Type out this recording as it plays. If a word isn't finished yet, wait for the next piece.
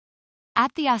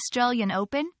At the Australian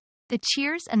Open, the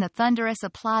cheers and the thunderous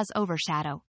applause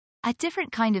overshadow a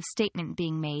different kind of statement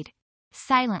being made,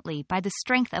 silently by the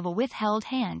strength of a withheld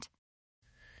hand.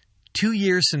 2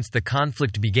 years since the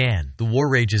conflict began, the war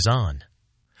rages on.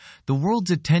 The world's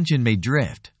attention may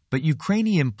drift, but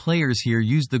Ukrainian players here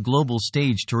use the global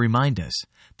stage to remind us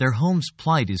their home's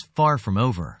plight is far from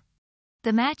over.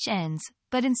 The match ends,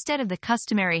 but instead of the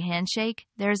customary handshake,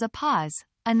 there's a pause,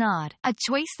 a nod, a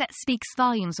choice that speaks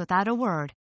volumes without a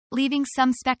word, leaving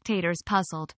some spectators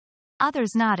puzzled,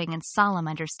 others nodding in solemn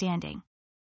understanding.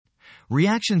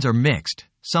 Reactions are mixed,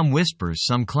 some whispers,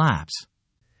 some claps.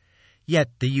 Yet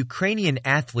the Ukrainian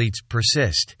athletes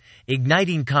persist,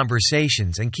 igniting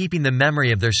conversations and keeping the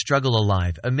memory of their struggle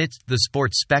alive amidst the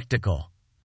sports spectacle.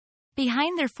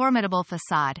 Behind their formidable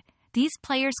facade, these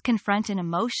players confront an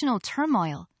emotional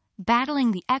turmoil,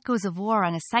 battling the echoes of war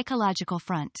on a psychological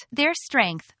front. Their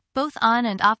strength, both on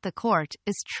and off the court,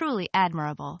 is truly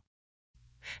admirable.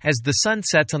 As the sun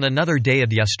sets on another day of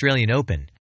the Australian Open,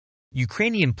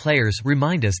 Ukrainian players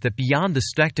remind us that beyond the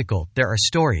spectacle, there are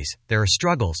stories, there are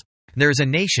struggles, and there is a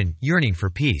nation yearning for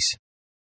peace.